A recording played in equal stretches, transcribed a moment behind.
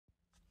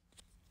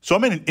So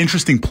I'm in an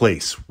interesting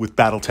place with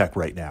Battletech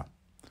right now.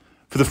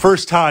 For the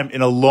first time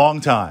in a long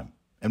time,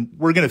 and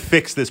we're going to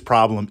fix this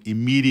problem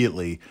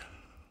immediately,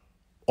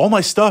 all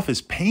my stuff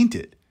is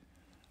painted.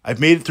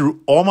 I've made it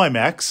through all my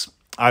mechs.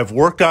 I've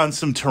worked on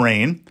some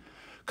terrain,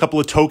 a couple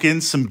of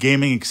tokens, some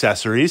gaming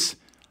accessories.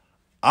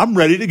 I'm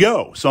ready to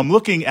go. So I'm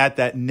looking at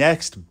that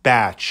next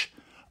batch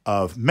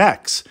of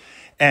mechs.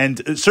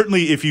 And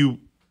certainly if you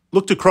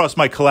looked across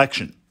my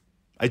collection,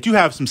 I do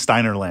have some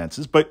Steiner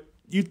lances, but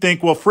you'd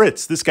think, well,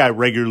 Fritz, this guy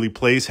regularly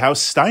plays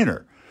House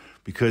Steiner,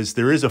 because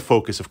there is a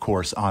focus, of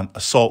course, on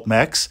assault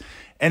mechs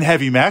and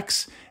heavy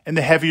mechs and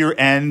the heavier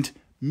end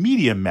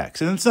medium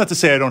mechs. And it's not to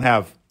say I don't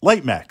have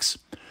light mechs,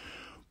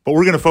 but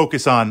we're going to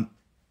focus on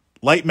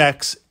light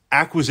mechs,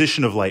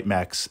 acquisition of light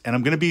mechs, and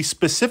I'm going to be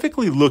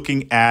specifically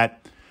looking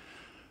at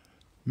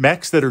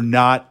mechs that are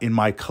not in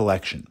my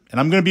collection. And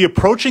I'm going to be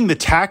approaching the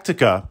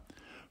Tactica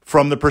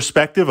from the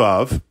perspective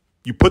of,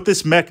 you put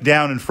this mech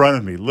down in front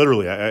of me,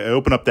 literally, I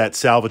open up that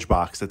salvage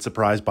box, that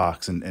surprise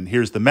box, and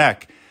here's the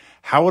mech.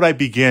 How would I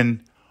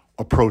begin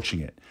approaching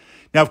it?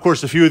 Now, of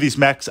course, a few of these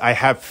mechs I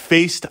have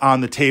faced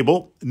on the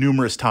table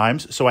numerous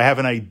times, so I have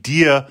an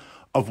idea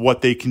of what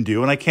they can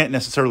do, and I can't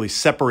necessarily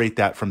separate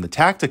that from the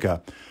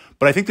Tactica.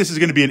 But I think this is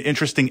going to be an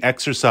interesting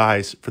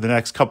exercise for the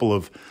next couple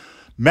of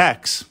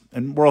mechs,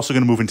 and we're also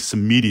going to move into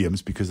some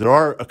mediums, because there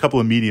are a couple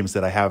of mediums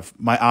that I have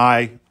my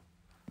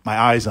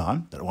eyes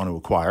on that I want to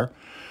acquire.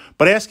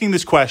 But asking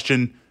this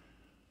question,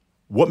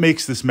 what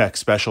makes this mech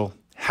special?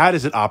 How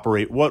does it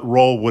operate? What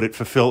role would it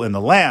fulfill in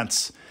the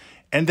lance?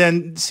 And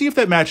then see if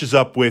that matches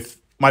up with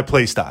my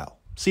play style.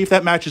 See if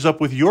that matches up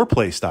with your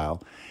play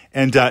style,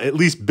 and at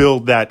least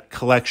build that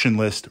collection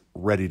list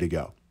ready to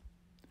go.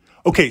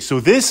 Okay, so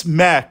this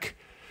mech,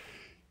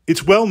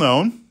 it's well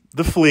known,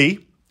 the Flea.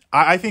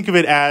 I think of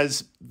it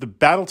as the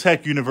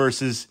Battletech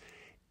universe's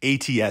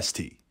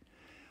ATST.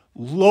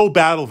 Low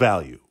battle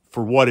value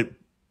for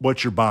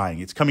what you're buying.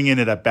 It's coming in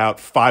at about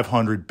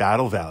 500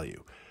 battle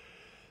value.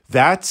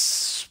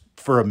 That's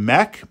for a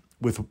mech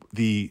with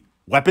the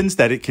weapons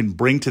that it can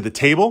bring to the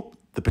table,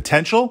 the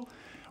potential.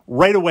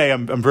 Right away,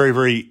 I'm very,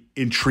 very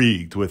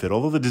intrigued with it,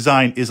 although the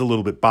design is a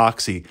little bit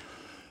boxy.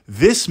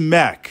 This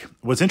mech,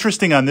 what's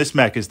interesting on this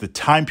mech is the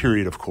time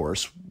period, of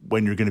course,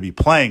 when you're going to be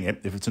playing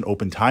it, if it's an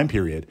open time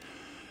period.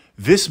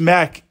 This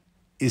mech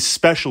is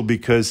special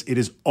because it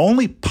is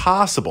only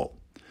possible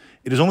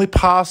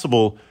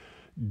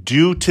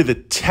due to the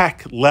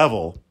tech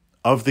level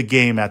of the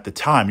game at the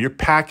time. You're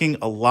packing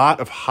a lot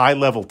of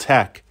high-level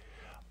tech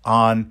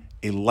on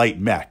a light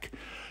mech.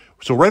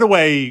 So right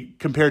away,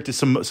 compared to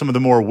some of the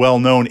more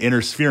well-known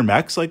inner sphere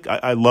mechs, like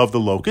I love the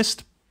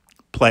Locust,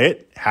 play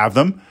it, have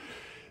them.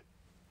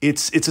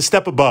 It's a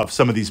step above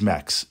some of these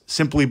mechs,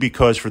 simply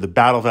because for the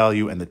battle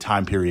value and the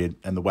time period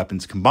and the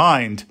weapons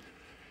combined,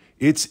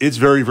 it's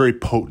very, very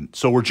potent.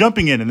 So we're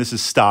jumping in, and this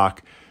is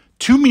stock,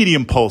 2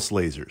 medium pulse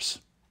lasers,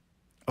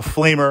 a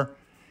flamer,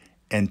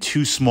 and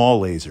 2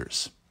 small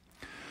lasers.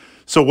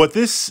 So what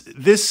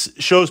this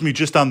shows me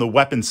just on the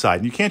weapon side,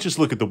 and you can't just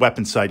look at the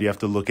weapon side, you have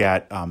to look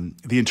at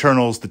the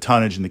internals, the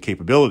tonnage, and the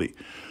capability.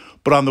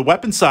 But on the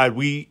weapon side,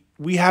 we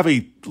have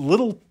a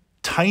little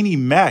tiny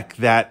mech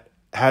that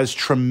has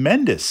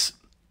tremendous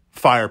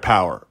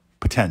firepower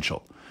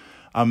potential.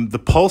 The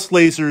pulse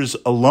lasers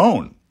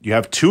alone, you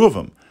have 2 of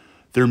them.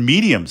 They're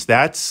mediums.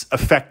 That's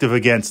effective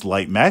against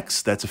light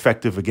mechs. That's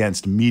effective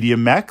against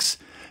medium mechs.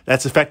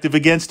 That's effective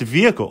against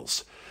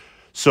vehicles.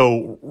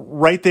 So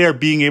right there,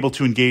 being able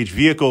to engage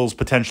vehicles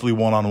potentially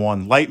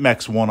one-on-one, light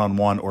mechs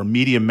one-on-one, or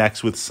medium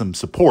mechs with some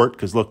support,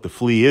 because look, the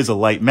Flea is a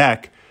light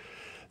mech,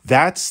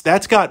 that's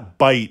got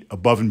bite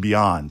above and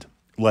beyond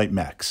light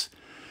mechs.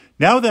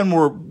 Now then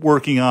we're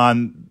working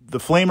on the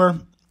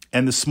flamer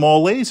and the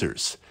small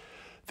lasers.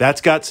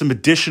 That's got some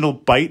additional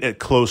bite at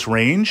close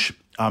range,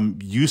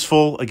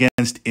 useful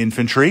against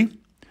infantry,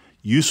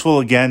 useful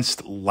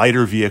against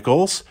lighter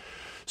vehicles.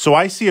 So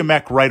I see a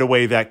mech right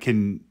away that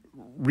can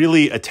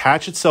really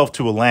attach itself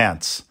to a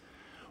lance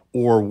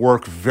or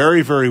work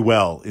very, very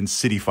well in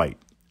city fight,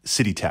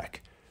 city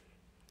tech.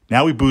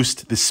 Now we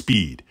boost the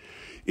speed.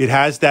 It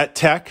has that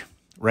tech,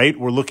 right?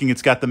 We're looking,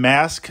 it's got the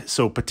mask,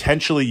 so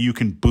potentially you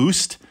can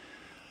boost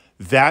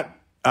that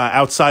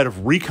outside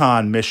of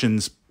recon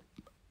missions.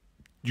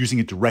 Using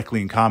it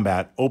directly in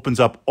combat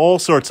opens up all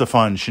sorts of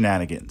fun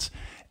shenanigans.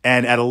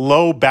 And at a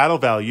low battle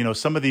value, you know,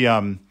 some of the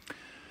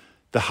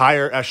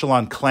higher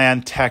echelon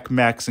clan tech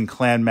mechs and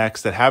clan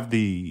mechs that have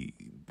the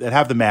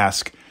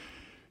mask,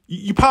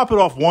 you pop it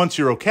off once,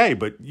 you're okay,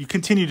 but you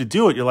continue to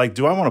do it. You're like,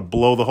 do I want to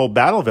blow the whole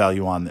battle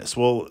value on this?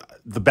 Well,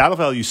 the battle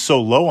value is so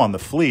low on the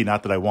Flea,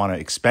 not that I want to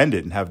expend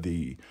it and have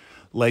the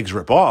legs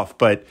rip off,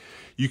 but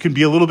you can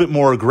be a little bit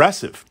more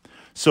aggressive.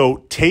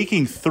 So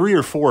taking 3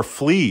 or 4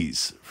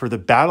 Fleas for the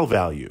battle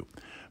value,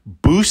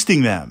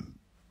 boosting them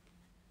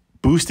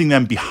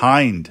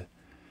behind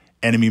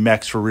enemy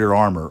mechs for rear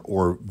armor,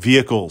 or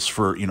vehicles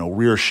for,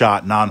 rear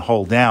shot,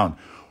 non-hull down,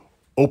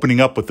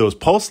 opening up with those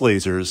pulse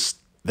lasers,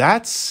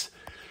 that's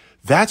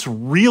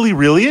really,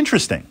 really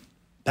interesting.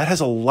 That has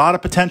a lot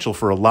of potential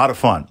for a lot of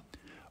fun.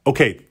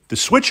 Okay, the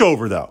switch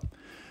over, though.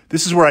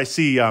 This is where I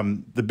see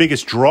the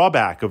biggest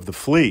drawback of the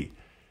Flea.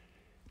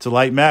 It's a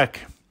light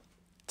mech.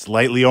 It's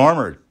lightly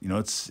armored. You know,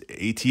 it's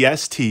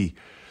ATST.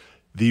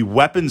 The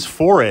weapons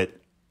for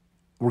it,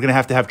 we're going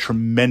to have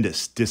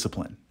tremendous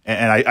discipline.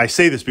 And I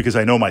say this because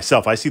I know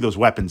myself. I see those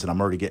weapons and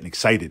I'm already getting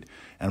excited.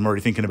 And I'm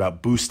already thinking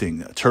about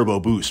boosting, turbo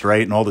boost,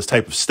 right? And all this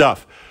type of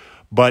stuff.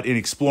 But in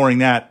exploring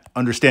that,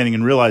 understanding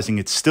and realizing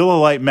it's still a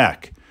light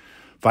mech.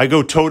 If I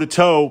go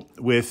toe-to-toe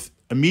with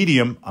a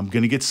medium, I'm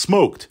going to get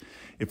smoked.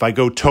 If I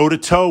go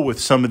toe-to-toe with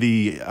some of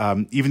the,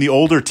 even the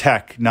older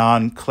tech,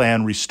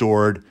 non-clan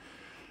restored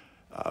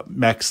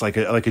mechs like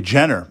a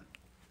Jenner,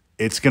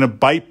 it's going to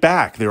bite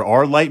back. There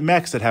are light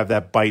mechs that have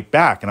that bite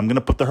back, and I'm going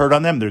to put the hurt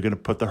on them. They're going to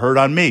put the hurt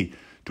on me.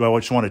 Do I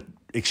just want to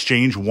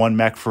exchange one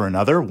mech for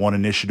another, one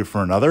initiative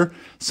for another,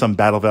 some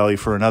battle value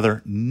for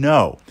another?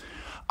 No.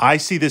 I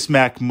see this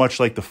mech much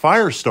like the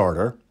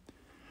Firestarter,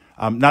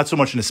 not so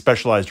much in a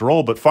specialized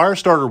role, but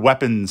Firestarter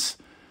weapons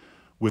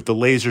with the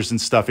lasers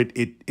and stuff,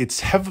 it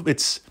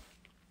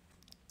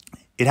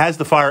has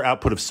the fire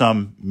output of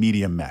some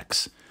medium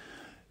mechs.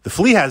 The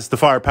Flea has the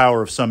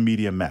firepower of some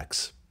medium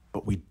mechs,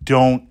 but we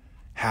don't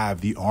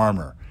have the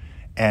armor.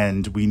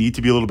 And we need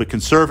to be a little bit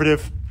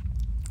conservative.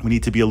 We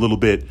need to be a little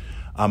bit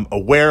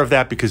aware of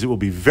that because it will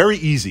be very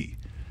easy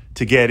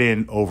to get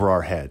in over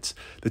our heads.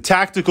 The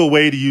tactical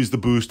way to use the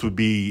boost would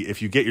be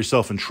if you get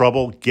yourself in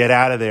trouble, get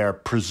out of there,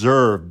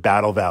 preserve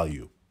battle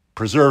value,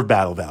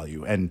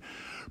 and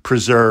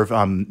preserve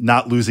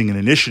not losing an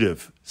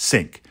initiative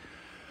sync.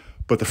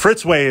 But the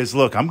Fritz way is,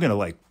 look, I'm going to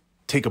like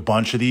take a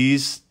bunch of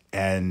these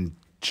and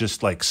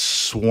just like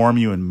swarm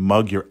you and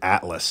mug your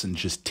Atlas and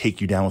just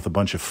take you down with a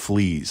bunch of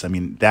fleas. I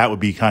mean, that would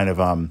be kind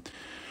of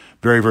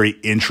very, very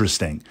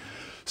interesting.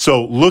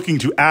 So looking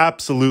to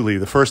absolutely,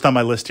 the first on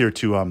my list here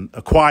to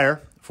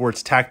acquire for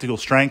its tactical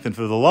strength and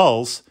for the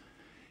lulls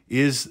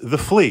is the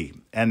Flea.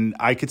 And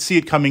I could see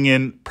it coming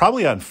in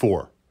probably on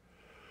 4.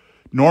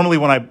 Normally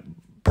when I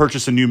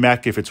purchase a new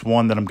mech, if it's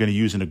one that I'm going to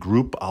use in a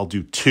group, I'll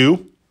do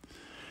 2.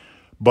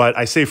 But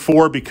I say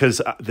 4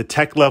 because the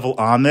tech level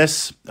on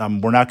this,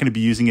 we're not going to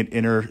be using it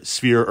inner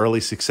sphere early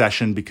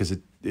succession because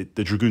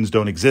the Dragoons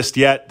don't exist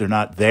yet. They're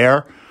not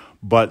there.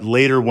 But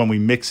later when we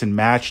mix and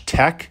match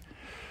tech,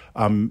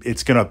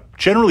 it's going to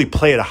generally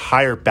play at a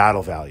higher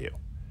battle value.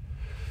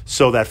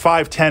 So that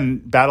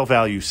 5-10 battle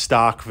value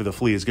stock for the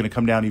Flea is going to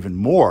come down even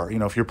more. You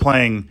know, if you're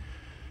playing,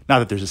 not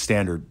that there's a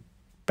standard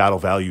battle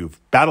value of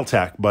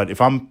Battletech, but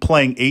if I'm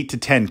playing 8 to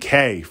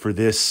 10K for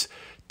this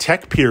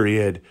tech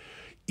period,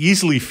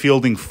 easily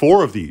fielding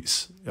 4 of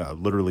these,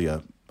 literally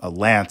a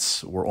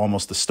lance or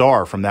almost a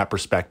star from that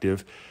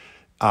perspective,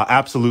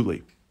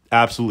 absolutely.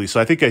 Absolutely. So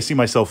I think I see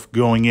myself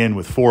going in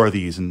with 4 of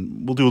these,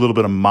 and we'll do a little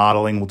bit of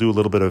modeling. We'll do a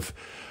little bit of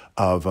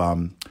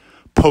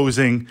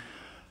posing.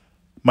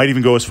 Might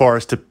even go as far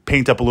as to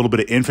paint up a little bit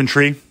of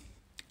infantry.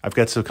 I've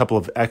got a couple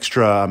of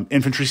extra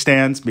infantry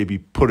stands, maybe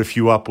put a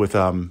few up with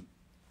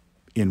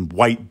in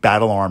white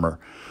battle armor.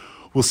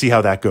 We'll see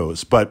how that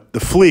goes. But the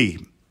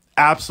Flea,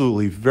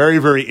 absolutely very,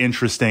 very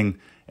interesting,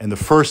 and the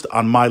first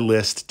on my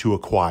list to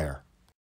acquire.